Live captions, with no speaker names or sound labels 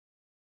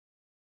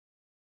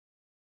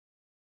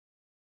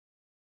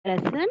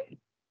Lesson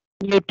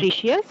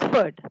Nutritious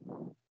Food.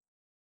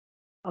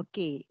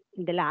 Okay,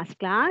 in the last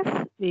class,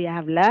 we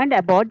have learned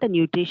about the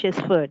nutritious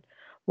food.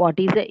 What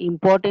is the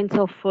importance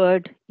of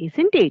food,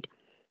 isn't it?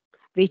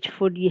 Which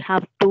food you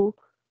have to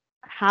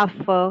have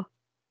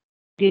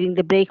during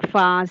the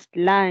breakfast,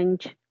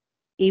 lunch,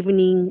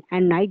 evening,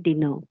 and night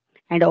dinner.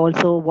 And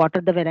also, what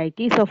are the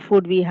varieties of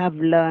food we have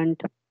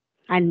learned?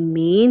 And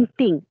main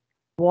thing,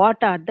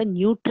 what are the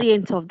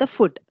nutrients of the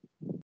food?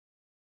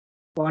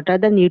 What are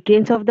the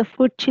nutrients of the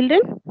food,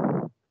 children?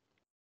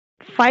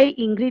 Five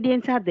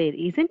ingredients are there,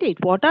 isn't it?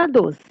 What are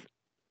those?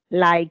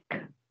 Like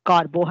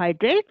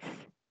carbohydrates,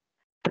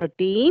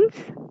 proteins,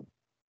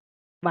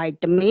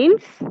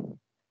 vitamins,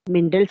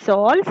 mineral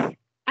salts,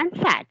 and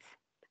fats.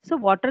 So,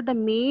 what are the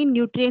main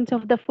nutrients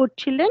of the food,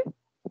 children?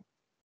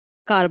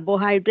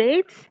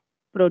 Carbohydrates,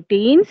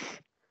 proteins,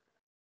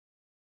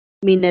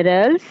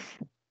 minerals,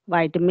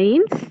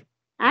 vitamins,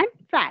 and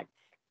fats.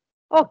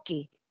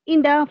 Okay,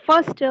 in the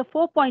first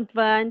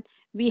 4.1,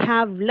 we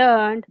have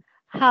learned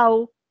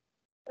how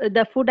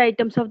the food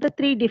items of the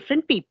three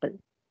different people.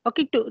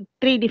 Okay, to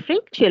three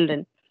different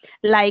children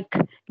like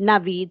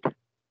Navid,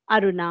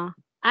 Aruna,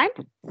 and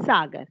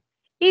Sagar,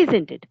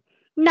 isn't it?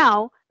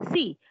 Now,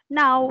 see,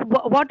 now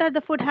what are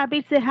the food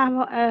habits they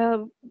have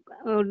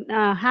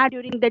had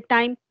during that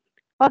time?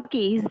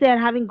 Okay, is they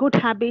having good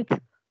habits?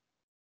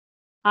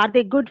 Are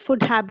they good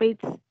food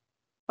habits?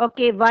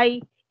 Okay,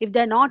 why? If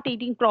they're not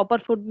eating proper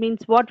food, means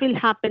what will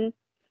happen?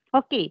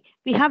 Okay,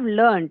 we have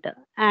learned,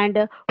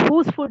 and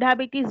whose food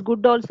habit is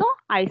good also?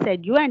 I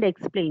said you and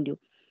explained you.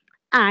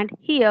 And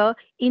here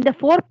in the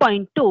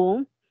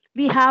 4.2,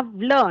 we have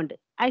learned.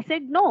 I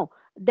said no,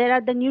 there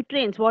are the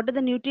nutrients. What are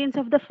the nutrients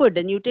of the food?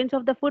 The nutrients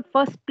of the food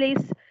first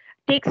place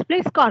takes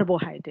place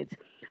carbohydrates.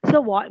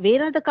 So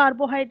where are the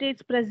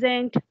carbohydrates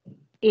present?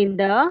 In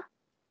the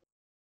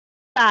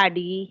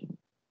paddy,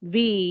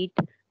 wheat,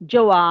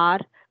 jowar,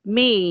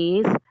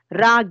 maize,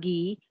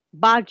 ragi,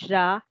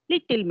 bajra,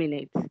 little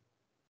millets.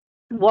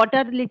 What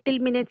are little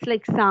millets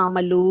like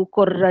samalu,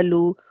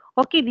 korralu?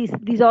 Okay,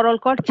 these are all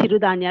called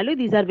chirudanyalu.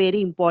 These are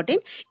very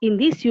important. In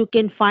this, you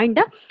can find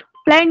the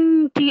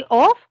plenty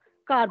of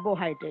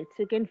carbohydrates.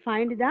 You can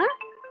find the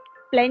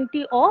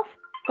plenty of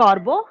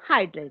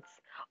carbohydrates.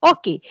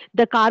 Okay,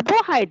 the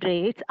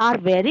carbohydrates are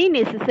very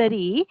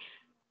necessary,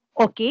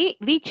 okay,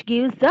 which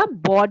gives the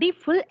body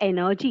full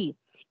energy.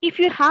 If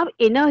you have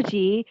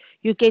energy,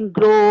 you can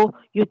grow,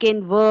 you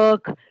can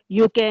work,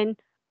 you can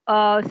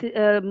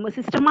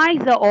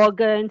systemize the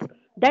organs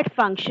that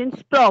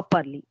functions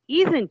properly,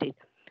 isn't it?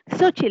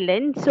 So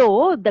children,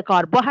 so the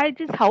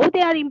carbohydrates, how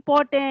they are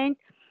important?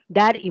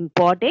 They are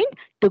important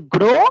to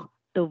grow,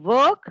 to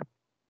work,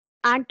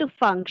 and to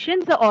function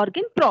the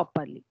organ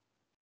properly.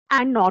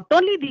 And not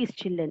only these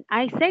children,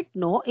 I said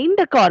no, in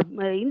the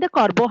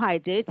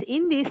carbohydrates,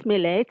 in these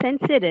millets and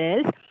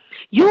cereals,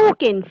 you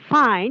can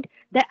find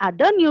the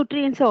other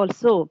nutrients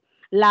also,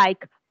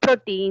 like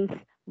proteins,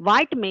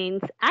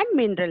 vitamins, and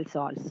mineral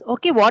salts.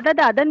 Okay, what are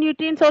the other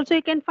nutrients also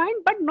you can find,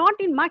 but not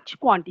in much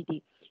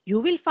quantity. You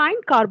will find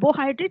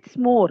carbohydrates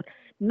more,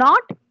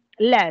 not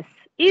less,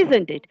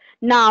 isn't it?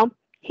 Now,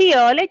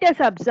 here let us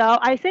observe.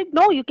 I said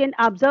no, you can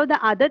observe the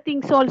other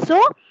things also,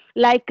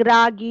 like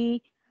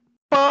ragi,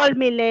 pearl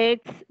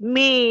millets,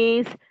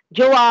 maize,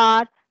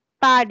 jowar,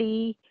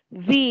 paddy,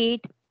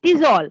 wheat,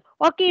 these all.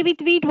 Okay,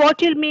 with wheat,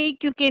 what you'll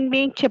make? You can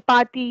make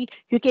chapati,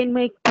 you can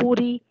make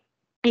puri,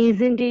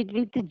 isn't it?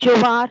 With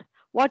jowar,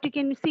 what you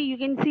can see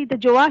the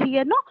jowar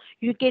here, no?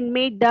 You can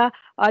make the,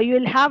 you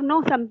will have,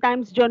 no,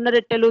 sometimes jonna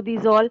rottelu,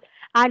 these all,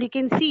 and you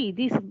can see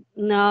this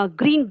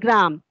green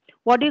gram,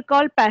 what do you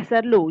call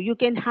pasarlu? You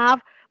can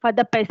have for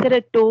the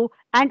pesarattu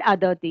and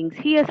other things.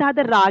 Here's are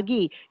the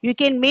ragi. You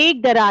can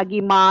make the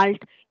ragi malt,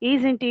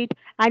 isn't it?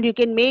 And you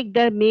can make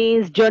the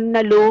maize,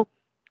 jonnalu.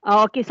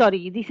 Okay,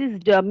 sorry, this is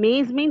the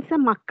maize means the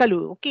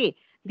makkalu. Okay,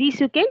 these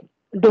you can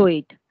do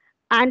it.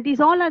 And these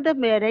all are the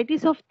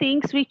varieties of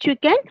things which you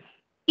can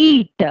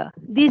eat.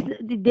 These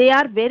they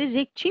are very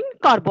rich in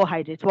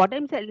carbohydrates. What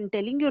I'm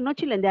telling you, no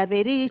children, they are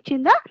very rich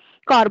in the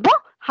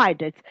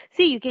carbohydrates.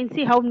 See, you can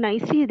see how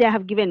nicely they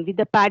have given with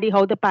the paddy,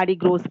 how the paddy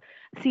grows.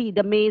 See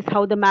the maize,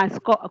 how the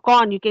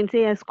corn, you can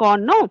say as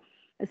corn, no?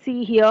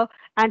 See here,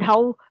 and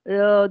how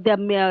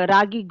the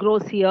ragi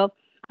grows here,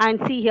 and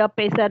see here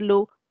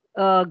pesarlu,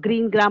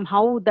 green gram,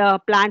 how the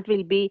plant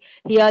will be.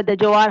 Here the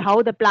jowar,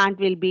 how the plant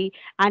will be,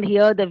 and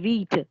here the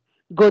wheat,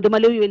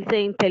 godumalu, you will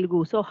say in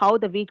Telugu. So how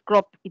the wheat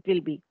crop it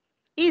will be,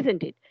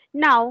 isn't it?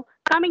 Now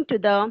coming to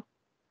the,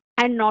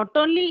 and not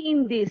only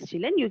in these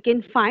children, you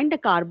can find the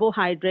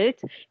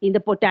carbohydrates in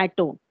the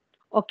potato.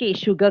 Okay,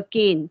 sugar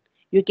cane.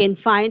 You can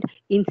find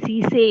in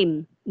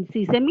sesame.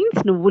 Sesame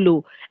means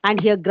nuvulu. And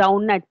here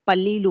groundnut,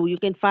 pallilu. You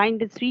can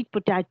find the sweet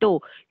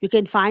potato. You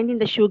can find in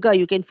the sugar.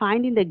 You can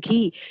find in the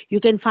ghee.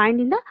 You can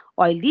find in the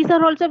oil. These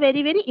are also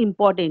very, very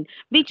important,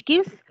 which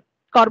gives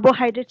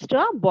carbohydrates to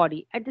our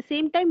body. At the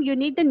same time, you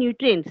need the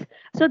nutrients.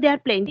 So there are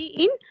plenty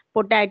in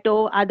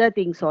potato, other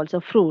things also,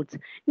 fruits.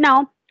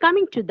 Now,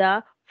 coming to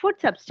the food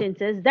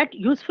substances that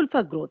useful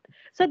for growth.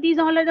 So these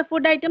all are the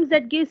food items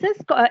that gives us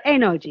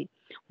energy.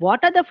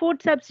 What are the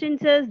food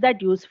substances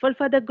that useful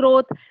for the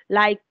growth?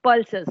 Like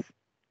pulses.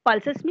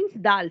 Pulses means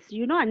dals.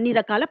 Anni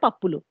rakala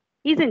pappulu,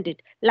 isn't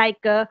it? Like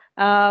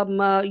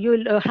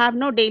you'll have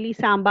no daily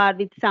sambar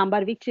with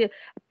sambar, which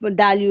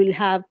dal you'll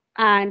have,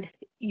 and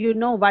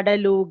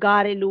vadalu,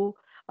 garelu.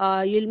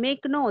 You'll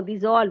make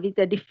these all with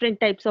the different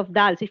types of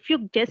dals. If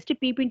you just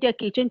peep into your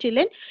kitchen,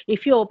 children,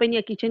 if you open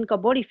your kitchen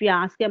cupboard, if you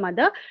ask your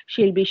mother,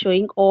 she'll be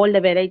showing all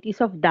the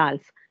varieties of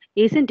dals,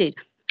 isn't it?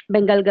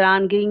 Bengal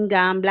gram, green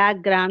gram,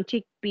 black gram,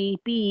 chickpea,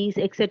 peas,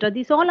 etc.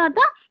 These all are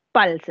the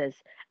pulses.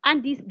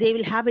 And these they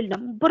will have a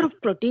number of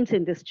proteins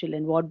in this,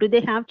 children. What do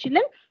they have,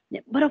 children?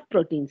 Number of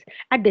proteins.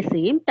 At the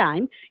same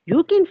time,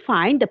 you can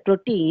find the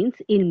proteins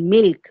in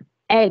milk,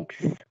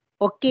 eggs,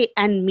 okay,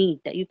 and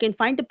meat. You can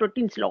find the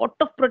proteins. Lot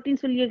of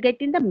proteins will you get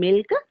in the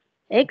milk,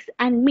 eggs,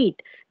 and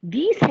meat.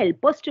 These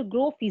help us to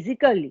grow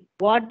physically.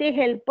 What they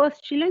help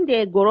us, children?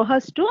 They grow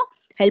us to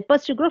help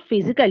us to grow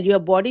physical. Your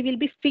body will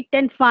be fit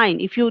and fine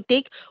if you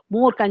take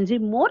more,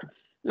 consume more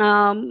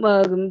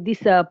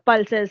these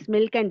pulses,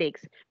 milk and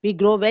eggs. We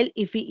grow well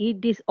if we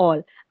eat this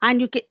all. And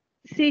you can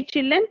see,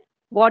 children,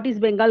 what is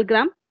Bengal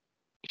gram?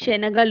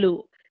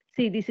 Shenagalu.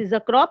 See, this is a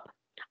crop.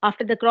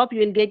 After the crop,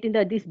 you will get in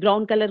the this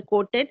brown color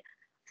coated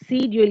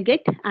seed you will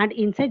get, and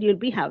inside you will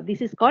be have.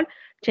 This is called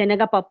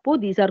Chenaga Pappu.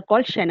 These are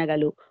called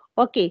Shenagalu.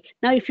 Okay.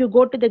 Now, if you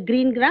go to the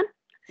green gram,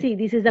 see,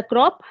 this is the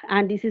crop,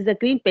 and this is the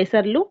green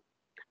Pesarlu.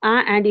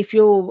 And if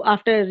you,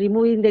 after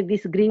removing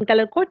this green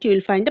color coat, you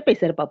will find the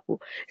pesar pappu.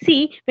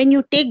 See, when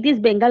you take this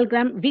Bengal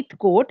gram with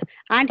coat,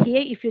 and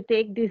here if you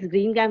take this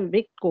green gram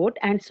with coat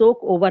and soak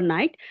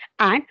overnight,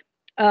 and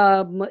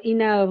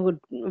in a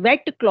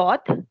wet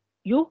cloth,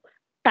 you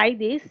tie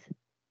this,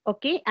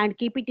 okay, and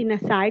keep it in a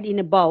side in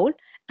a bowl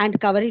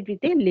and cover it with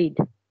a lid.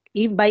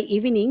 If by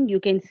evening you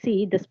can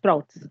see the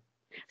sprouts.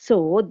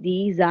 So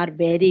these are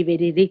very,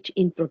 very rich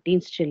in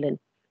proteins, children.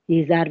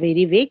 These are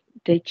very, very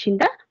rich in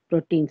the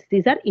proteins.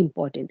 These are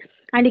important.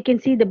 And you can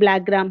see the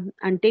black gram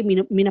ante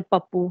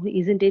minapappu,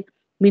 isn't it?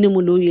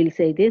 Minumulu, you'll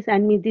say this.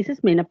 And this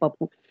is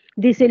minapappu.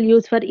 This will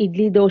use for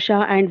idli,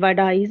 dosha, and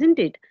vada, isn't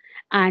it?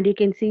 And you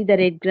can see the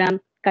red gram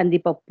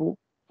kandipappu.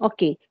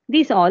 Okay,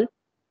 these all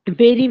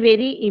very,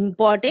 very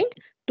important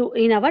to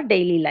in our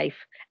daily life.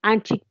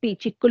 And chickpea,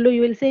 chikkulu,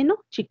 you will say no,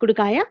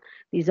 chikkudukaya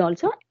is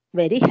also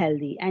very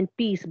healthy. And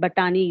peas,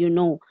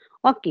 batani,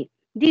 Okay,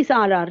 these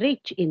all are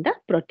rich in the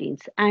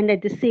proteins. And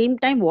at the same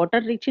time, what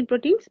are rich in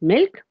proteins?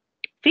 Milk,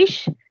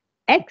 fish,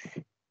 eggs,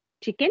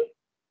 chicken,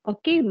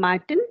 okay,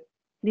 mutton.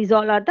 These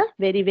all are the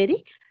very,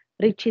 very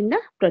rich in the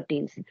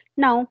proteins.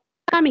 Now,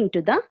 coming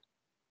to the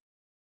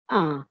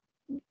uh,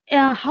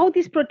 how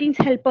these proteins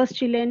help us,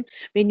 children,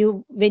 when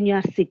you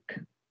are sick.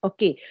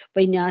 Okay,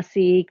 when you are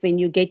sick, when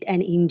you get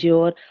an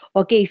injury,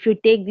 okay, if you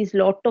take this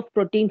lot of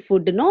protein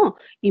food, no,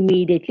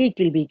 immediately it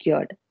will be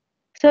cured.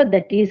 So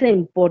that is the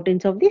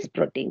importance of these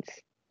proteins.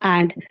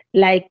 And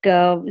like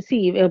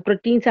see,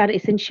 proteins are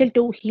essential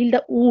to heal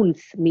the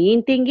wounds.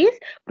 Main thing is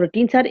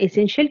proteins are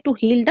essential to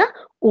heal the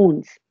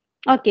wounds.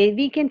 Okay,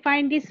 we can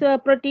find these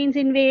proteins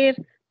in where?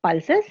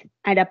 Pulses.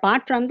 And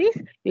apart from this,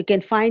 you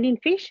can find in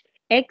fish,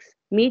 eggs,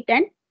 meat,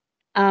 and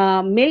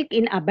milk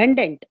in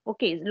abundant.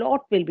 Okay,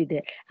 lot will be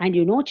there. And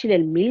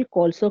children, milk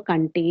also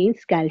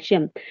contains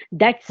calcium.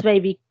 That's why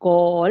we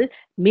call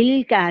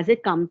milk as a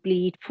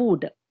complete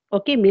food.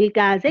 Okay, milk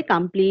as a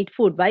complete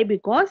food. Why?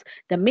 Because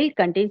the milk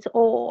contains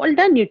all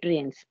the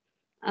nutrients.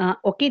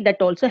 Okay,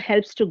 that also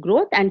helps to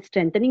growth and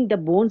strengthening the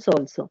bones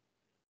also.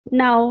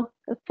 Now,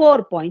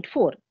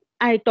 4.4.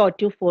 I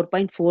taught you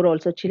 4.4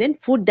 also, children.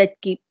 Food that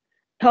keep.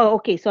 Oh,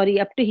 okay,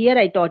 sorry. Up to here,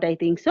 I taught, I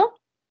think so.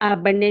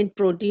 Abundant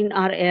protein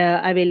are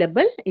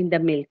available in the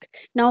milk.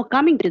 Now,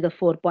 coming to the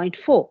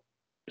 4.4.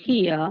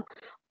 Here,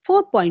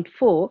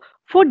 4.4,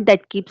 food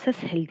that keeps us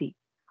healthy.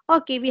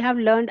 Okay, we have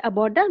learned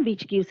about the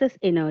which gives us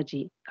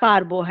energy.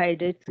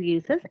 Carbohydrates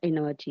gives us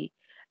energy.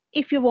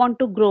 If you want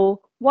to grow,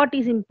 what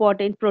is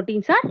important?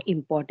 Proteins are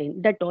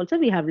important. That also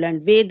we have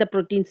learned where the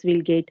proteins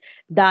will get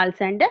dals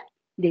and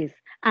this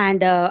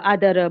and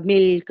other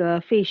milk,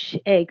 fish,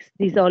 eggs.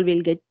 These all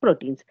will get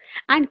proteins.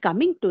 And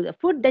coming to the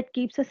food that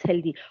keeps us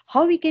healthy,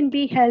 how we can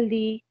be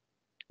healthy?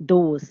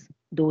 Those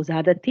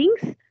are the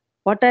things.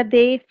 What are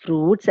they?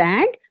 Fruits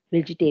and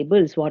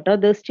vegetables. What are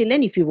those,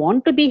 children? If you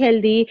want to be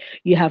healthy,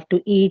 you have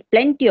to eat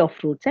plenty of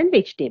fruits and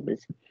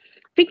vegetables.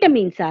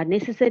 Vitamins are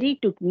necessary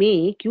to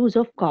make use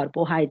of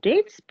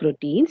carbohydrates,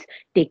 proteins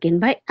taken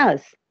by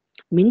us.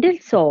 Mineral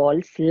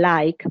salts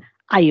like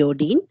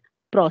iodine,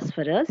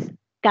 phosphorus,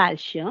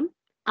 calcium,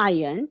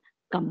 iron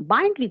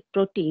combined with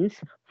proteins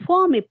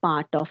form a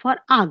part of our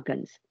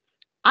organs.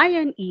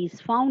 Iron is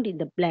found in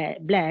the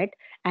blood,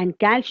 and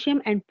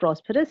calcium and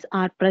phosphorus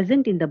are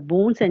present in the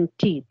bones and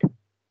teeth.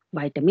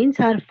 Vitamins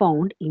are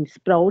found in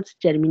sprouts,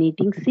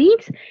 germinating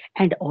seeds,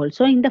 and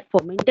also in the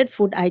fermented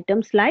food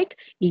items like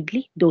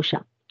idli,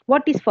 dosha.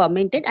 What is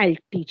fermented? I'll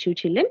teach you,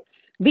 children.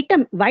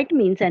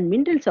 Vitamins and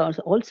minerals are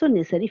also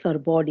necessary for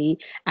body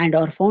and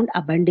are found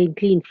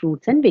abundantly in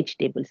fruits and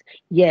vegetables.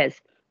 Yes.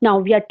 Now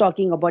we are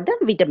talking about the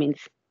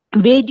vitamins.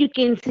 Where you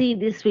can see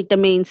these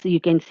vitamins, you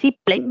can see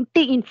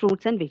plenty in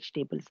fruits and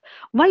vegetables.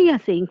 Why you are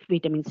saying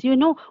vitamins? You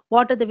know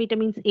what are the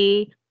vitamins?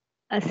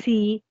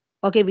 C,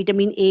 okay,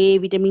 vitamin A,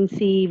 vitamin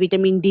C,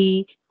 vitamin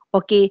D,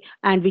 okay,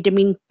 and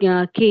vitamin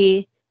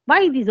K.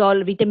 Why these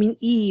all? Vitamin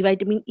E.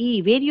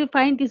 Where you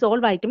find these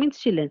all vitamins,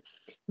 children?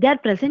 They are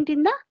present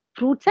in the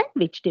fruits and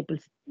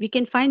vegetables. We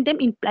can find them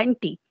in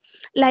plenty.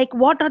 Like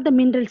what are the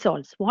mineral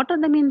salts? What are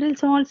the mineral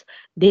salts?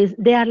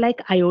 They are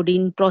like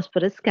iodine,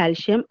 phosphorus,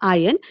 calcium,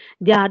 iron.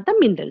 They are the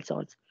mineral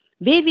salts.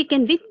 Where we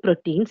can, with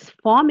proteins,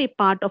 form a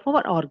part of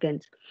our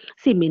organs.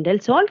 See, mineral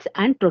salts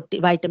and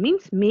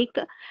vitamins make,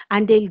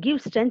 and they'll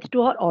give strength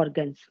to our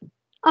organs.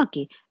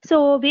 Okay,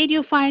 so where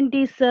you find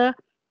this?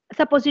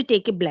 Suppose you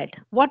take a blood.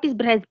 What is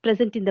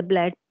present in the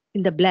blood?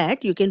 In the blood,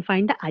 you can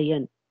find the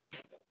iron.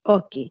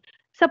 Okay.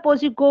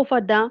 Suppose you go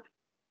for the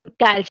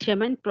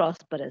calcium and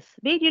phosphorus.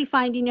 Where you'll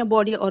find in your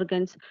body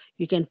organs?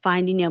 You can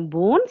find in your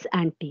bones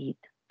and teeth.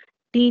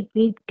 Teeth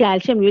need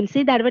calcium. You'll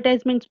see the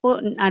advertisements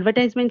for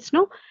advertisements.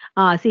 No,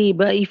 see,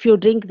 but if you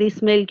drink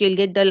this milk, you'll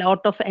get a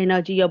lot of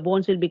energy. Your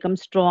bones will become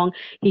strong.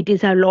 It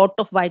is a lot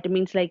of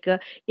vitamins like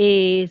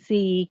A,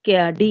 C,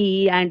 K,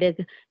 D, and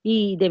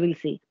E. They will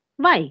say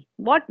why.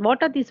 What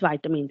are these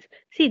vitamins?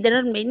 See, there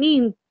are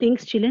many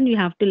things, children. You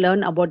have to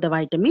learn about the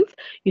vitamins.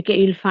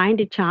 You'll find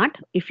a chart.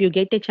 If you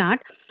get a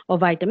chart of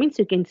vitamins,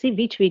 you can see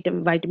which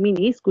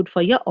vitamin is good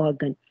for your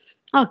organ.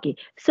 Okay,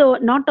 so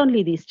not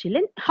only these,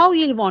 children, how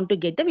you'll want to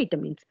get the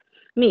vitamins?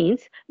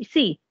 Means,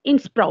 see, in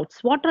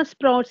sprouts, what are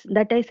sprouts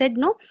that I said?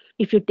 No,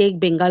 if you take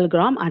Bengal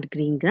gram or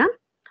green gram,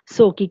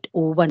 soak it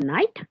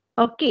overnight,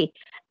 okay,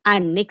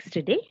 and next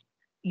day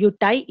you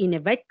tie in a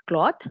wet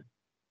cloth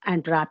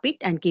and wrap it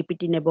and keep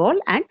it in a bowl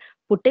and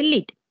put a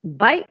lid.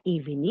 By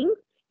evening,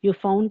 you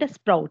found the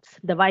sprouts,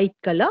 the white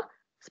color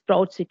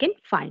sprouts you can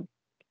find.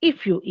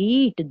 If you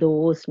eat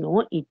those,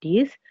 no, it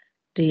is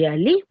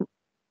really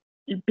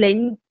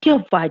plenty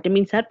of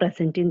vitamins are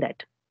present in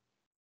that.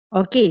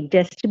 Okay,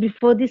 just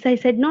before this, I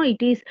said no,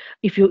 it is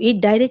if you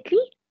eat directly,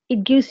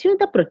 it gives you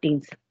the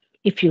proteins.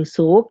 If you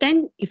soak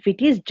and if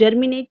it is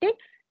germinated,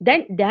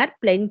 then there are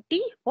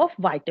plenty of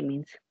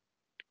vitamins,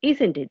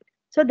 isn't it?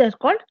 So they're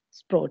called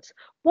sprouts.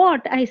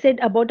 What I said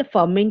about the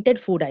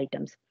fermented food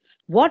items.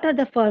 What are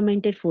the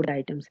fermented food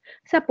items?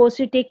 Suppose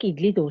you take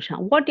idli dosha.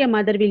 What your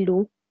mother will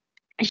do?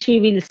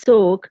 She will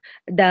soak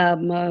the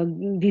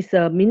this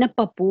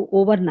minapappu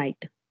overnight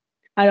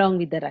along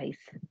with the rice.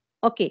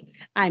 Okay.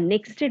 And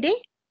next day,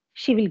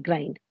 she will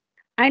grind.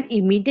 And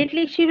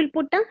immediately she will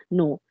put a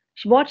no.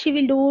 What she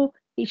will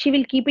do, she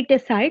will keep it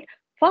aside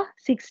for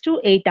 6 to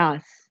 8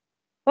 hours.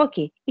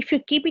 Okay. If you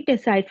keep it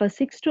aside for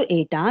 6 to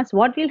 8 hours,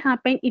 what will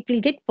happen? It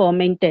will get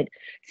fermented.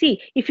 See,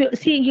 if you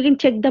see, you can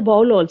check the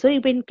bowl also.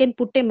 You can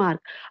put a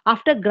mark.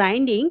 After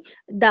grinding,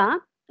 the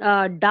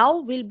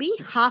dough will be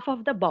half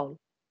of the bowl.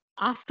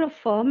 After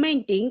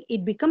fermenting,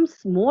 it becomes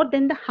more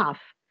than the half.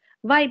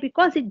 Why?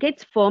 Because it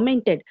gets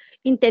fermented.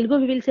 In Telugu,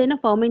 we will say na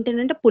fermented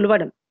and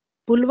pulvadam.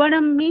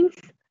 Pulvadam means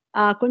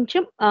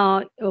koncham,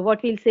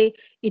 what we'll say,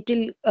 it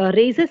will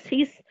raises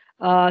his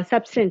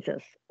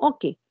substances.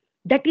 Okay.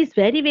 That is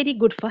very, very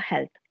good for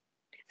health.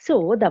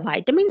 So the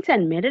vitamins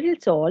and mineral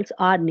salts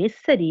are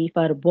necessary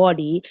for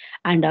body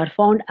and are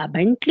found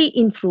abundantly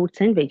in fruits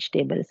and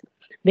vegetables.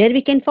 Where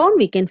we can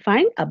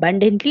find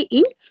abundantly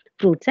in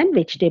fruits and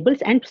vegetables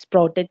and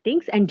sprouted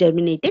things and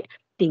germinated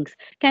things.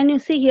 Can you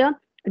see here?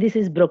 This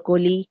is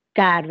broccoli,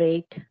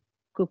 carrot,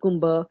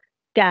 cucumber,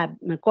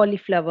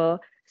 cauliflower,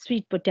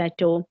 sweet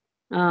potato,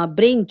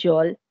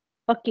 brinjal,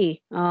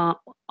 okay,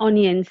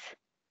 onions.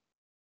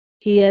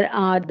 Here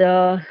are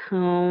the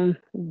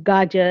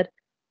gajar,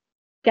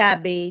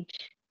 cabbage,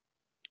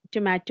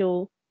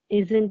 tomato,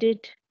 isn't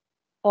it?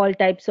 All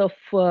types of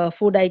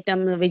food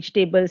item,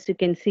 vegetables you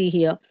can see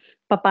here,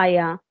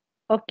 papaya.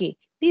 Okay,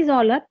 these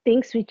all are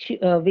things which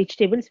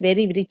vegetables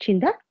very rich in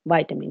the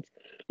vitamins.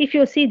 If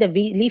you see the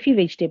leafy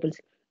vegetables,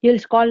 you'll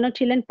call no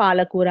children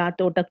palakura,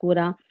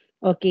 totakura,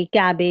 okay,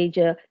 cabbage.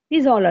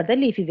 These all are the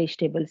leafy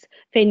vegetables.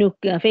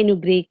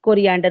 Fenugreek,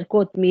 coriander,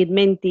 kothmir,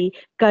 menti,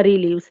 curry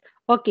leaves.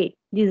 Okay,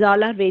 these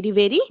all are very,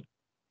 very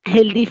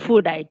healthy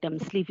food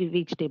items, leafy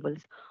vegetables.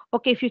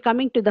 Okay, if you're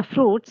coming to the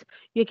fruits,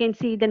 you can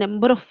see the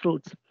number of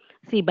fruits.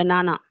 See,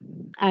 banana,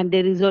 and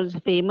there is also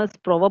famous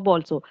proverb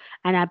also: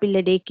 an apple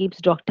a day keeps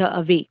doctor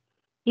away,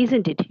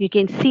 isn't it? You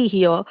can see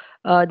here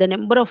the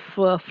number of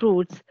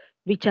fruits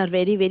which are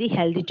very, very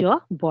healthy to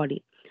your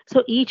body.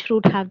 So each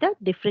fruit have the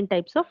different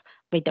types of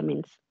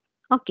vitamins.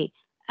 Okay,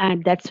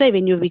 and that's why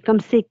when you become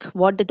sick,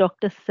 what the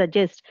doctor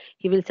suggests,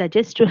 he will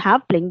suggest to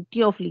have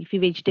plenty of leafy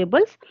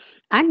vegetables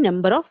and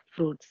number of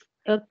fruits.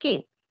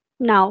 Okay.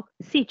 Now,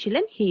 see,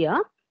 children,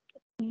 here,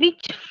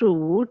 which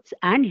fruits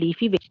and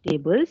leafy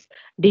vegetables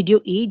did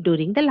you eat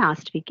during the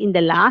last week? In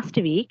the last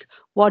week,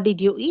 what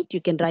did you eat?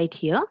 You can write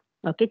here.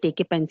 Okay, take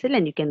a pencil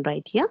and you can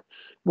write here.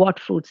 What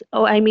fruits?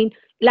 Oh, I mean,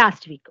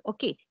 last week.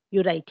 Okay,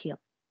 you write here.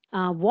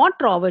 What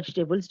raw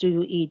vegetables do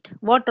you eat?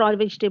 What raw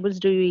vegetables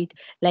do you eat?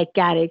 Like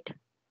carrot,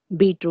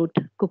 beetroot,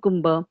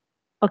 cucumber,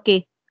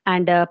 okay,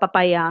 and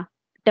papaya,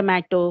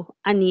 tomato,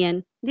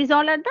 onion. These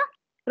all are the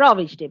Raw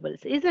vegetables,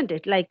 isn't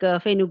it? Like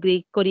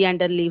fenugreek,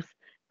 coriander leaves,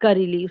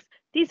 curry leaves.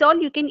 These all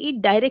you can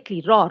eat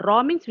directly raw.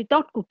 Raw means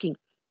without cooking.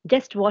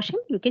 Just wash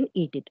and you can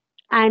eat it.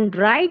 And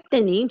write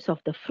the names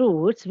of the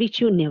fruits which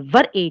you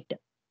never ate.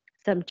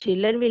 Some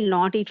children will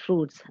not eat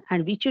fruits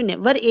and which you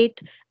never ate,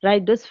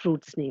 write those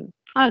fruits name.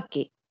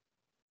 Okay.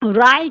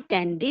 Write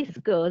and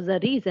discuss the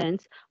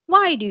reasons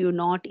why do you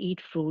not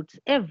eat fruits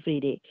every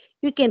day.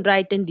 You can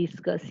write and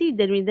discuss. See,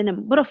 there is a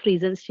number of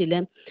reasons,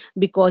 children,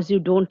 because you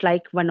don't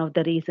like one of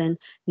the reason.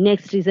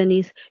 Next reason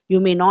is you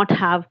may not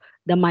have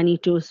the money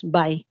to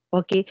buy,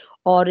 okay,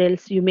 or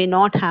else you may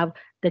not have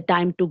the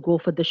time to go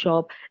for the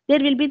shop. There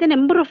will be the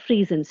number of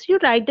reasons. You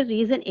write the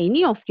reason,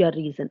 any of your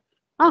reason.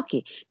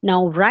 Okay,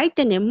 now write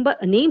the number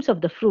names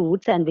of the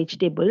fruits and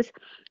vegetables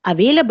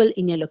available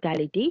in your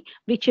locality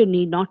which you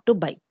need not to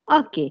buy.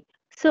 Okay,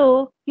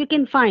 so you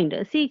can find.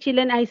 See,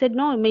 children, I said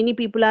no, many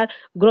people are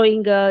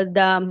growing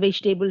the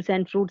vegetables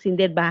and fruits in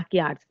their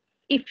backyards.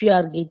 If you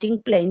are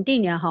getting plenty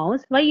in your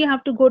house, why you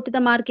have to go to the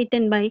market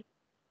and buy?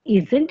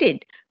 Isn't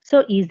it?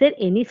 So, is there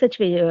any such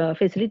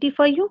facility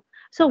for you?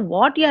 So,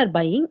 what you are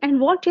buying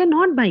and what you are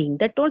not buying,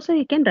 that also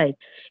you can write.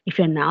 If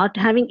you are not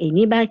having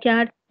any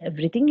backyard,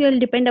 everything you will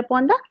depend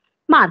upon the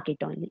market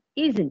only,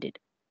 isn't it?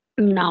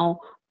 Now,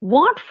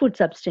 what food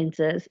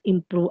substances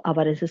improve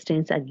our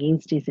resistance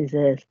against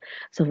diseases?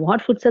 So,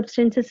 what food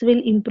substances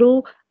will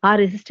improve our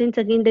resistance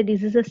against the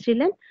diseases,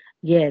 children?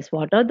 Yes,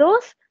 what are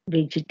those?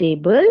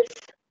 Vegetables,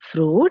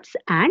 fruits,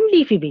 and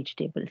leafy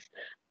vegetables.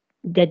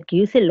 That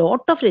gives a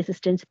lot of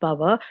resistance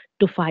power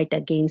to fight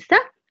against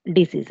the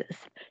diseases.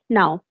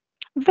 Now,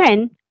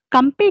 when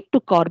compared to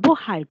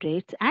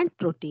carbohydrates and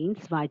proteins,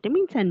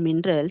 vitamins and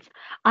minerals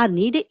are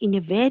needed in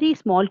a very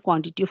small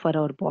quantity for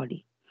our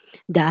body.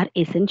 They are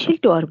essential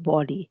to our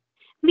body.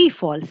 We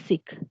fall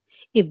sick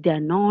if they are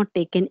not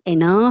taken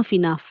enough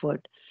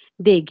food.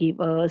 They give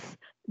us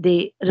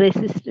the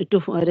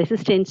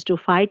resistance to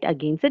fight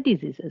against the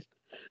diseases.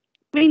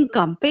 When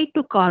compared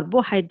to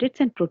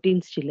carbohydrates and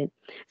proteins, children,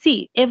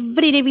 see,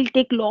 every day we'll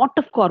take lot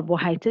of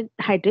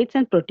carbohydrates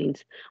and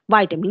proteins,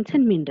 vitamins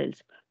and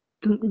minerals.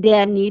 They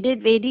are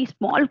needed very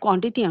small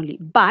quantity only.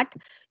 But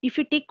if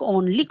you take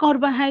only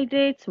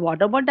carbohydrates,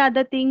 what about the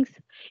other things?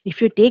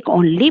 If you take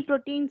only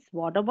proteins,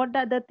 what about the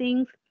other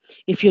things?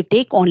 If you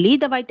take only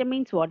the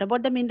vitamins, what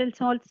about the mineral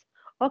salts?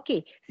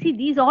 Okay, see,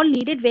 these all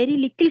needed very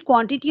little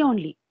quantity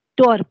only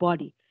to our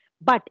body.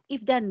 But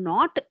if they are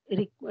not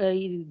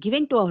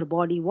given to our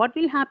body, what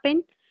will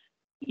happen?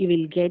 You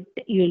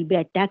will be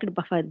attacked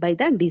by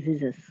the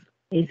diseases,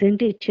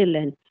 isn't it,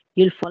 children?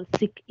 You'll fall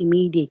sick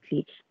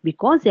immediately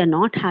because you're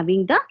not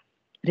having the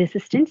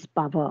resistance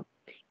power.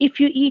 If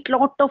you eat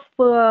lot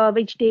of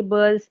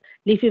vegetables,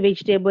 leafy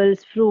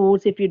vegetables,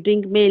 fruits, if you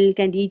drink milk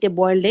and eat a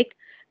boiled egg,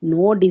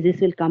 no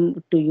disease will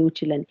come to you,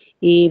 children.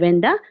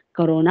 Even the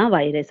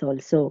coronavirus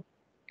also.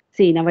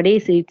 See,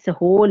 nowadays it's a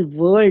whole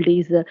world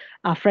is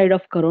afraid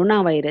of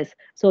coronavirus.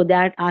 So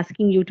they're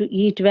asking you to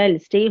eat well,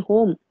 stay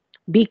home,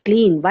 be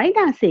clean. Why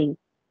they are saying?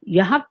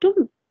 You have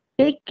to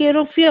take care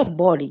of your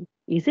body,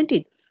 isn't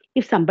it?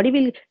 If somebody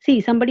will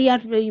see somebody are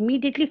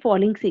immediately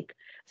falling sick.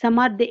 Some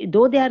are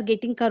though they are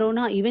getting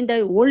corona, even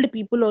the old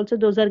people also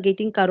those are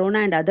getting corona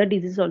and other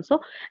diseases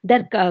also.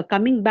 They're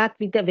coming back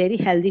with a very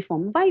healthy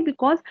form. Why?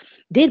 Because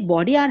their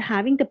body are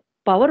having the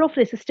power of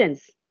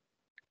resistance,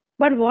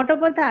 but what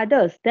about the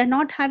others? They're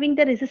not having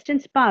the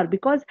resistance power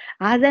because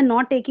as they're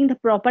not taking the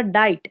proper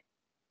diet,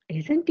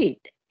 isn't it?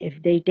 If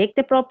they take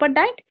the proper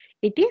diet,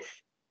 it is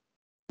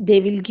they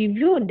will give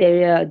you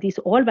these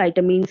all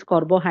vitamins,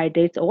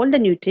 carbohydrates, all the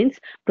nutrients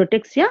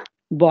protects your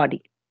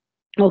body.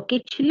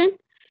 Okay, children.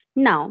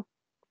 Now,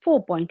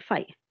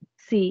 4.5.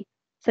 See,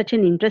 such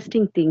an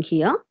interesting thing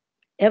here.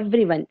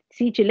 Everyone,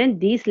 see, children,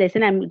 this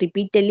lesson, I'm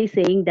repeatedly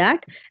saying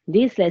that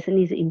this lesson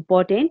is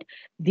important.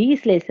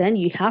 This lesson,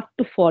 you have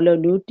to follow.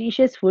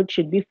 Nutritious food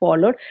should be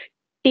followed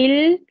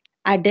till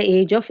at the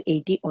age of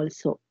 80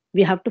 also.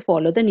 We have to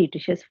follow the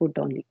nutritious food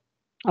only.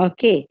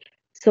 Okay,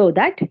 so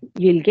that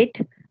you'll get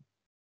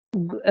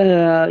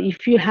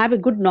if you have a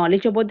good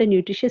knowledge about the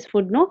nutritious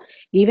food, no,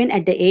 even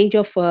at the age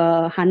of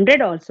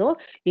 100 also,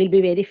 you'll be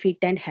very fit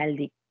and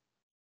healthy,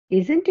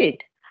 isn't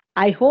it?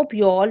 I hope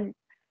you all,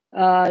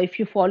 if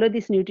you follow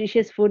this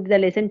nutritious food, the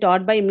lesson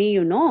taught by me,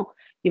 you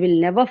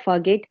will never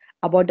forget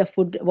about the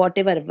food,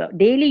 whatever.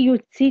 Daily you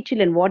see,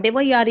 children,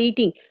 whatever you are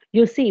eating,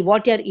 you see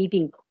what you are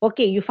eating.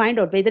 Okay, you find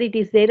out whether it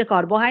is there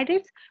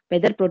carbohydrates,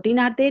 whether protein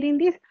are there in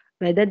this,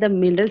 whether the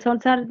mineral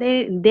salts are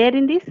there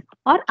in this,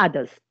 or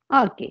others.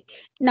 Okay.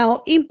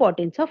 Now,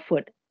 importance of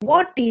food.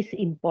 What is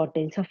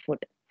importance of food?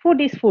 Food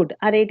is food.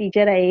 Array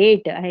teacher, I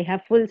ate. I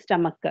have full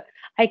stomach.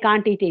 I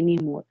can't eat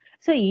anymore.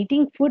 So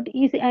eating food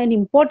is an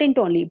important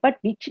only, but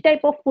which type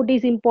of food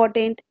is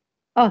important?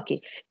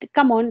 Okay,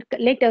 come on,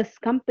 let us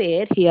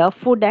compare here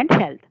food and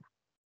health.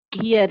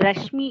 Here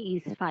Rashmi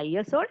is 5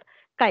 years old,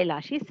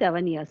 Kailash is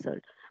 7 years old.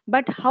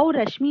 But how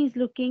Rashmi is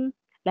looking?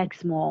 Like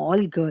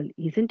small girl,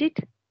 isn't it?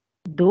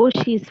 Though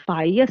she is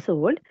 5 years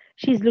old,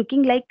 she is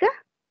looking like a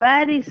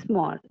very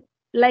small,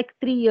 like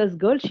 3 years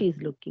girl she is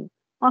looking.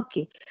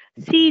 Okay.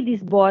 See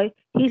this boy,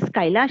 he's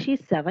Kailash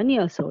is 7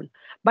 years old,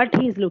 but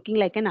he's looking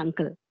like an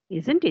uncle,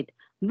 isn't it?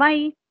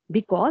 Why?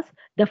 Because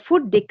the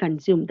food they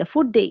consume, the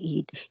food they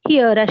eat.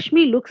 Here,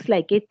 Rashmi looks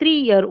like a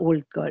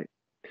 3-year-old girl.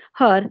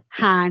 Her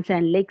hands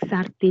and legs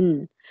are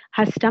thin.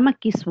 Her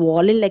stomach is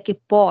swollen like a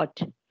pot.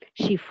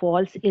 She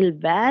falls ill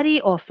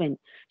very often.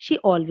 She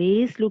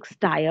always looks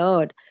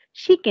tired.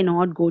 She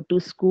cannot go to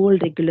school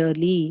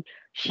regularly.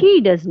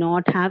 She does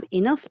not have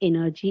enough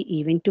energy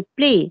even to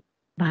play.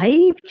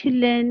 Why,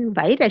 children?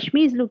 Why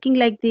Rashmi is looking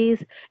like this?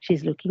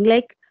 She's looking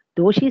like,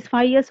 though she's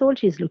 5 years old,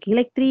 she's looking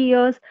like 3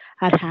 years.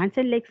 Her hands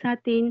and legs are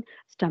thin.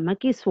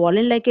 Stomach is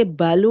swollen like a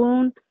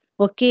balloon.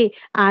 Okay,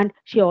 and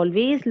she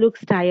always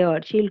looks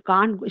tired. She's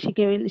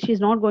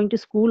not going to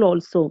school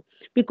also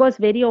because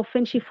very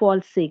often she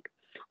falls sick.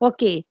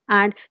 Okay,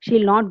 and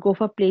she'll not go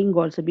for playing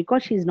also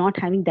because she's not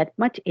having that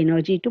much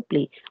energy to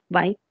play.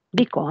 Why?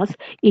 Because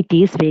it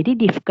is very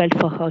difficult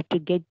for her to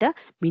get the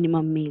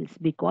minimum meals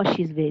because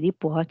she's very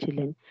poor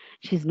children.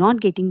 She's not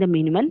getting the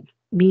minimal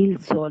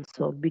meals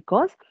also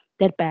because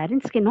their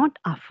parents cannot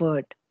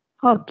afford.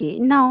 Okay,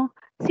 now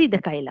see the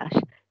Kailash.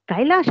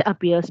 Kailash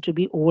appears to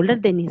be older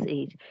than his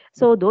age.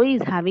 So, though he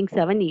is having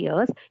 7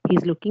 years, he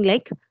is looking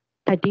like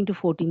 13 to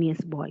 14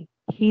 years boy.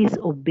 He is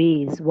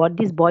obese. What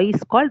this boy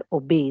is called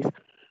obese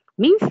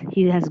means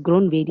he has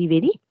grown very,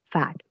 very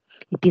fat.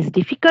 It is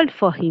difficult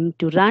for him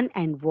to run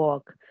and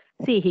walk.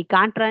 See, he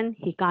can't run,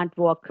 he can't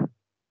walk.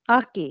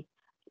 Okay.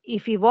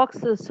 If he walks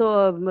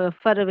for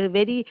a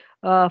very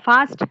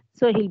fast,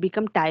 so he'll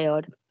become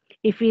tired.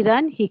 If he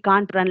run, he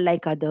can't run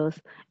like others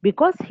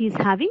because he's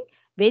having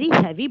very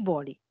heavy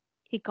body.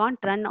 He can't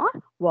run or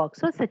walk.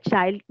 So such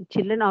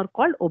children are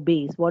called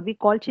obese. What we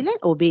call children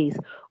obese.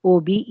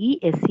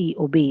 OBESE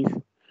obese.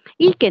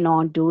 He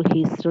cannot do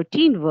his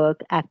routine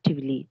work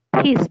actively.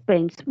 He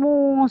spends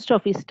most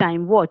of his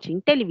time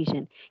watching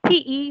television. He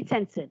eats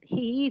and sits. He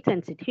eats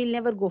and sits. He'll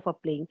never go for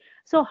playing.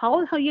 So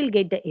how you'll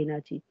get the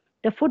energy?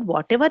 The food,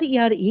 whatever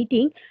you are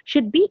eating,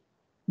 should be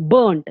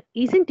burnt,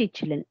 isn't it,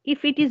 children?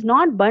 If it is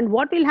not burnt,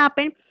 what will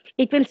happen?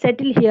 It will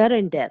settle here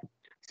and there.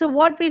 So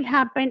what will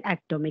happen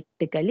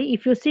automatically?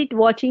 If you sit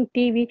watching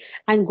TV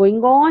and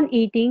going on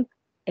eating,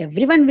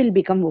 everyone will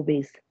become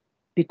obese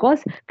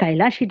because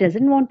Kailash he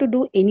doesn't want to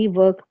do any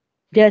work.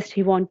 Just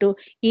he want to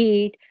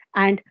eat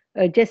and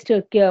just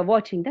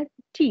watching the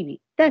TV.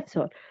 That's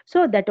all.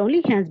 So that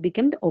only has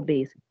become the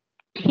obese.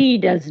 He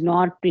does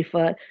not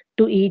prefer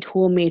to eat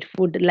homemade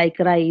food like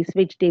rice,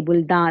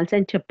 vegetable, dals,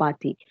 and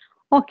chapati.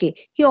 Okay,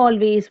 he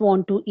always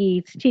want to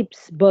eat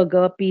chips,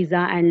 burger,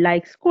 pizza, and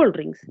likes cold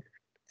drinks.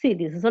 See,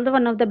 this is also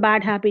one of the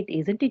bad habit,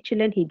 isn't it,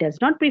 children? He does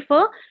not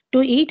prefer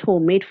to eat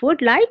homemade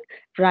food like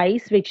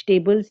rice,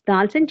 vegetables,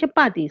 dals, and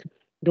chapatis.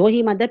 Though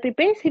he mother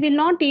prepares, he will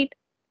not eat.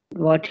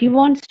 What he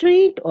wants to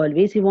eat?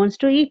 Always he wants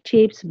to eat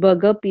chips,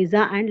 burger,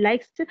 pizza, and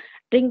likes to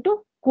drink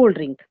to cool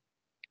drink.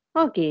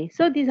 Okay,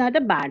 so these are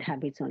the bad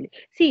habits only.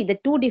 See, the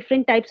two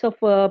different types of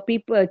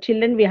people,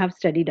 children we have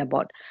studied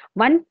about.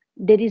 One,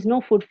 there is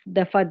no food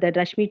for the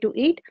Rashmi to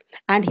eat,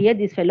 and here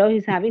this fellow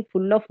is having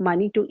full of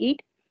money to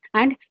eat,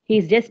 and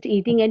he's just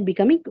eating and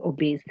becoming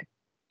obese.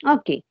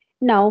 Okay,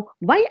 now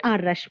why are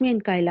Rashmi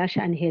and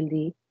Kailash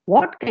unhealthy?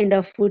 What kind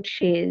of food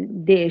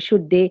should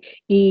they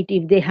eat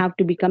if they have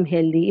to become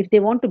healthy? If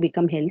they want to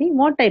become healthy,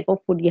 what type of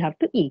food you have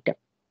to eat?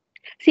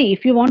 See,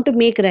 if you want to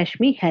make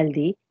Rashmi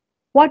healthy,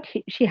 what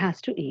she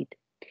has to eat?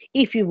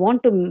 If you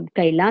want to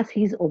Kailas,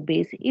 he's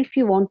obese. If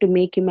you want to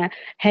make him a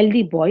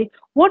healthy boy,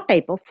 what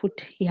type of food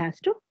he has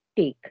to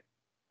take?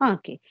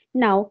 Okay.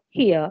 Now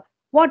here,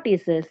 what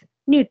is this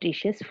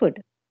nutritious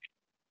food?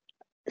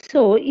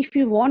 So, if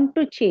you want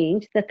to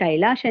change the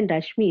Kailash and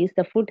Rashmi's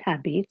the food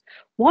habits,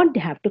 what they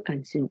have to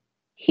consume?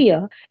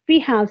 Here we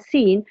have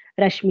seen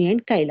Rashmi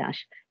and Kailash.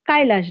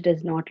 Kailash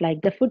does not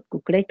like the food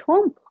cooked at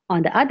home.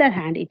 On the other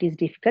hand, it is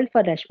difficult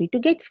for Rashmi to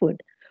get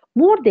food.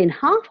 More than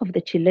half of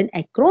the children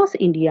across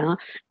India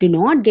do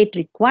not get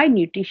required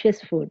nutritious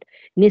food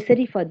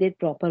necessary for their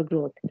proper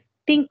growth.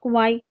 Think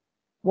why?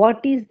 What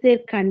is their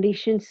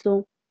condition?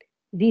 So,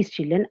 these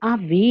children are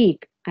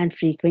weak and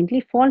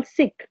frequently fall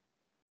sick.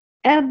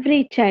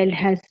 Every child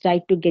has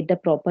right to get the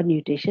proper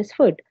nutritious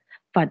food.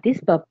 For this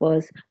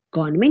purpose,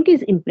 government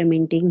is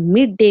implementing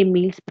midday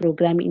meals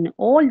program in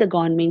all the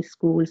government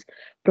schools,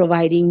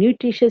 providing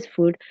nutritious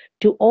food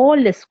to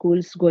all the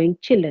schools going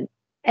children.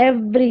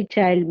 Every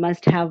child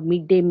must have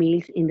midday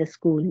meals in the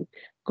school.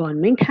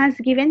 Government has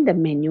given the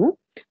menu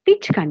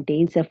which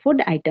contains the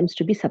food items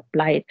to be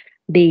supplied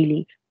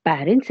daily.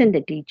 Parents and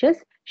the teachers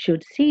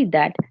should see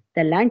that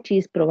the lunch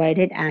is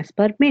provided as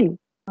per menu.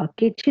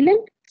 Okay,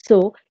 children.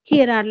 So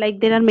here are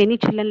like there are many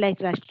children like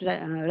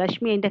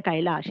Rashmi and the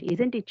Kailash,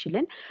 isn't it,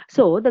 children?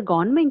 So the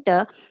government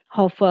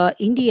of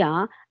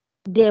India,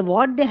 they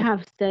what they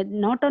have said,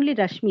 not only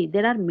Rashmi,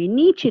 there are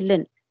many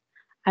children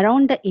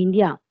around the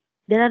India.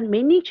 There are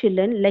many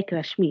children like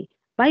Rashmi.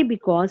 Why?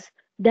 Because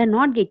they're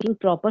not getting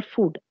proper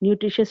food,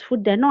 nutritious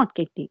food. They're not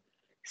getting.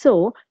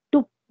 So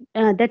to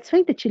that's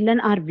why the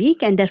children are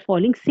weak and they're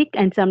falling sick,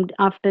 and some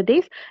after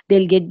this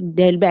they'll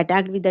be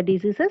attacked with the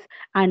diseases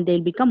and they'll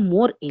become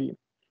more ill.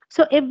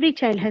 So every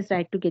child has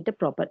right to get the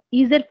proper.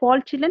 Is their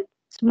fault, children?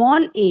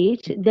 Small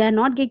age, they are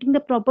not getting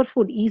the proper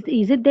food.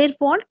 Is it their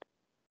fault?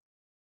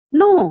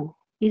 No,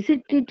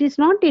 it is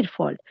not their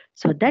fault.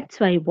 So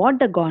that's why what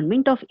the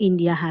government of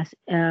India has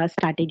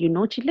started,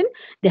 children,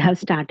 they have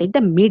started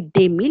the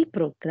midday meal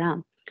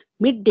program.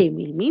 Midday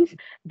meal means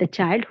the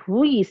child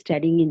who is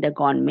studying in the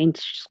government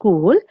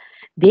school,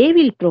 they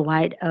will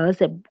provide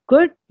us a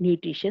good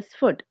nutritious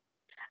food.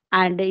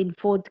 And in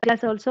fourth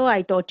class also,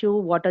 I taught you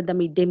what are the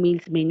midday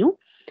meals menu.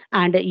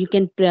 And you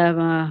can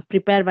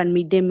prepare one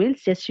midday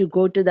meals. Just you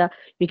go to the,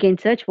 you can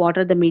search what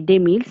are the midday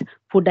meals,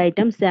 food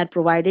items they are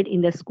provided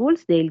in the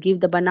schools. They'll give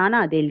the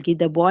banana, they'll give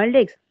the boiled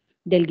eggs,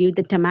 they'll give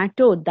the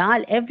tomato,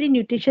 dal. Every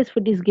nutritious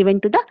food is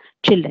given to the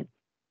children.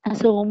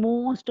 So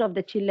most of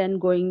the children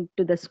going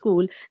to the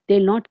school,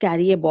 they'll not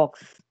carry a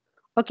box.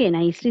 Okay,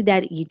 nicely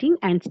they're eating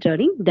and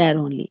studying there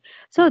only.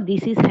 So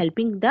this is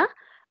helping the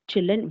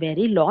children,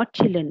 very lot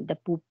children,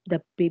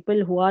 the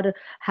people who are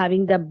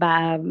having the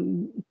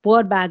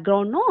poor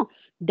background, no,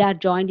 they are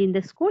joined in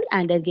the school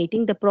and they're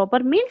getting the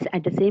proper meals.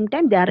 At the same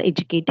time, they are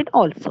educated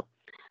also.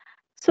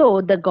 So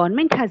the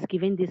government has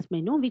given this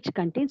menu which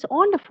contains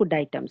all the food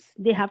items.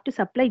 They have to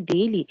supply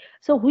daily.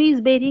 So who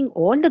is bearing?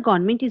 All the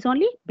government is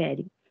only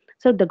bearing.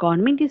 So the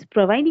government is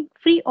providing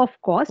free of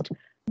cost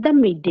the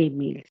midday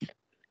meals.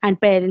 And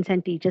parents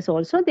and teachers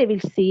also, they will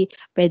see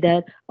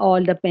whether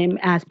all the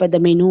as per the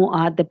menu,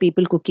 are the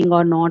people cooking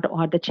or not,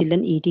 or the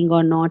children eating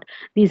or not.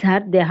 These are,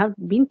 they have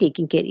been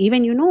taking care.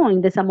 Even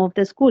in the some of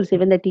the schools,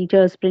 even the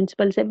teachers,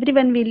 principals,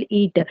 everyone will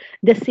eat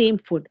the same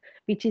food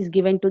which is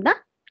given to the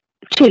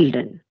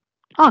children.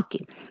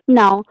 Okay.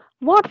 Now,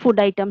 what food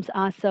items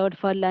are served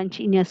for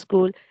lunch in your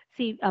school?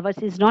 See, ours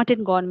is not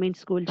in government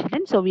school,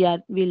 children, so we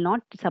will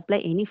not supply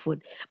any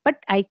food. But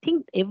I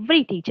think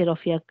every teacher of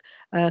your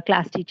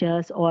class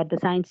teachers or the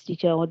science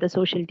teacher or the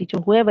social teacher,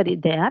 whoever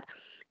they are,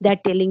 they're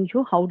telling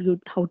you how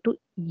to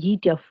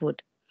eat your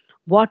food.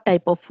 What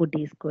type of food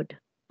is good?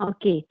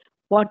 Okay.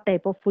 What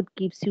type of food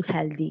keeps you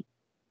healthy?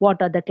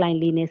 What are the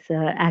cleanliness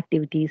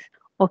activities?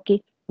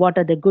 Okay. What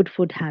are the good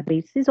food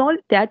habits? This is all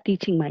they are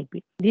teaching might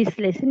be. This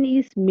lesson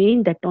is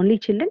main that only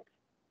children.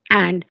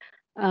 And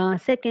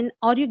second,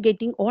 are you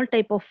getting all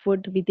type of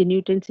food with the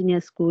nutrients in your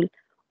school?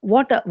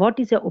 What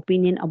is your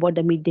opinion about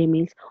the midday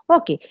meals?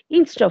 Okay,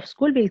 instead of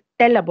school, we'll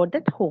tell about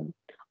that home.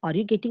 Are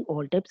you getting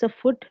all types of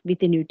food with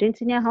the nutrients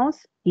in your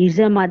house? Is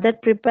your mother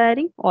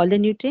preparing all the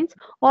nutrients?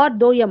 Or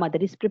though your mother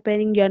is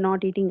preparing, you are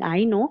not eating?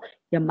 I know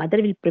your mother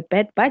will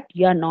prepare, but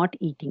you are not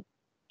eating,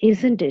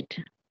 isn't it?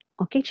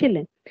 Okay,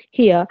 children.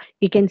 Here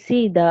you can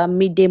see the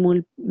midday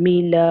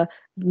meal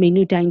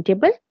menu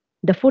timetable.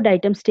 The food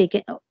items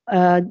taken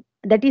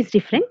that is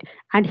different.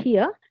 And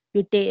here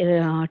you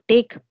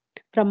take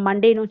from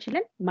Monday, no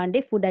children.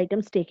 Monday food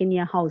items taken in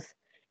your house.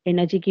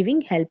 Energy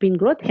giving, helping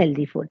growth,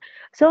 healthy food.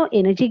 So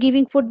energy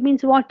giving food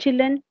means what,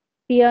 children?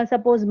 Here,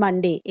 suppose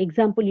Monday.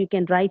 Example, you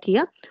can write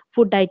here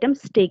food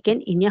items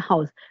taken in your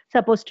house.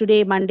 Suppose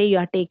today Monday you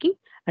are taking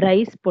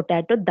rice,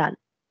 potato, dal,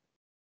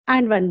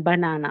 and one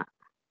banana.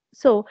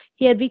 So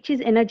here, which is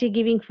energy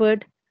giving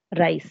food?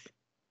 Rice.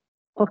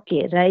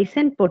 Okay, rice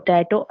and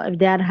potato,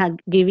 they are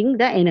giving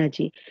the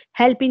energy.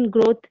 Help in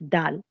growth,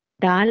 dal.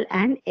 Dal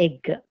and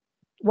egg.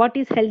 What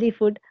is healthy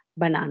food?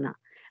 Banana.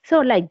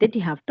 So like that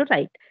you have to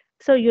write.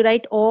 So you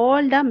write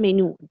all the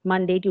menu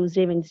Monday,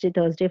 Tuesday, Wednesday,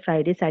 Thursday,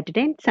 Friday,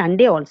 Saturday, and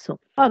Sunday also.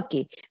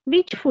 Okay.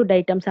 Which food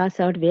items are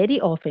served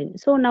very often?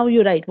 So now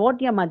you write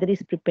what your mother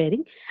is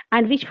preparing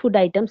and which food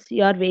items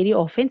you are very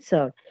often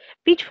served.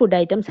 Which food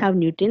items have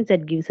nutrients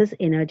that gives us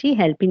energy,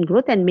 help in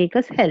growth, and make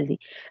us healthy.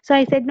 So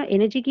I said no,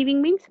 energy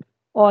giving means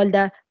all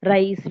the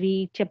rice,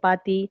 wheat,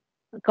 chapati,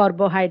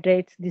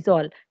 carbohydrates, this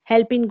all.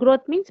 Help in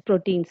growth means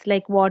proteins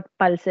like what?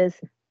 Pulses,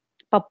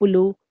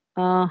 papulu,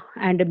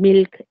 and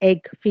milk,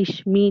 egg,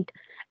 fish, meat.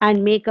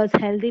 And make us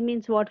healthy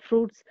means what?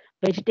 Fruits,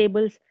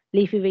 vegetables,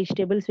 leafy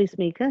vegetables which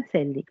make us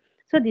healthy.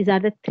 So these are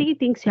the three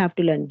things you have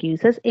to learn.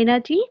 Gives us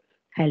energy,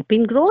 help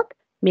in growth,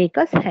 make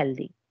us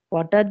healthy.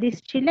 What are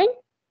these, children?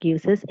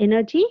 Gives us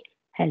energy,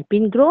 help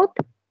in growth,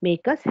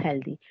 make us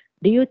healthy.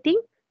 Do you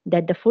think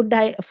that the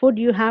food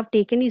you have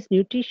taken is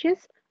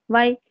nutritious?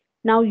 Why?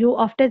 Now you,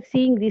 after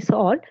seeing this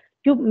all,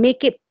 you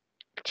make a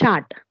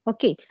chart,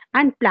 okay,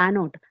 and plan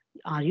out,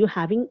 are you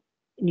having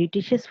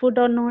nutritious food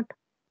or not?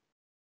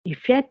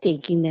 If you are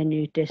taking the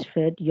nutritious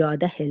food, you are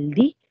the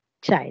healthy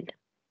child.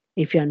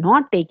 If you are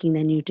not taking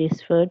the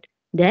nutritious food,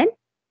 then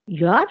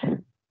you are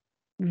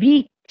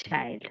weak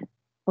child.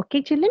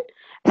 Okay, children.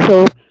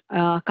 So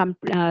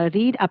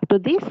read up to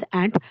this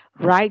and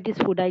write these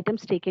food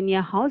items taken in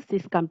your house.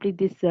 This complete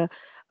this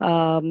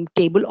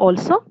table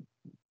also.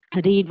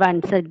 Read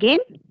once again,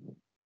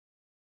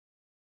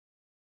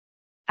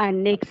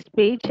 and next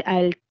page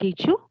I'll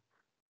teach you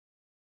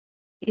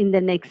in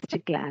the next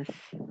class.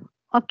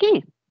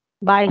 Okay.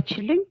 Bye,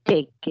 children.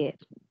 Take care.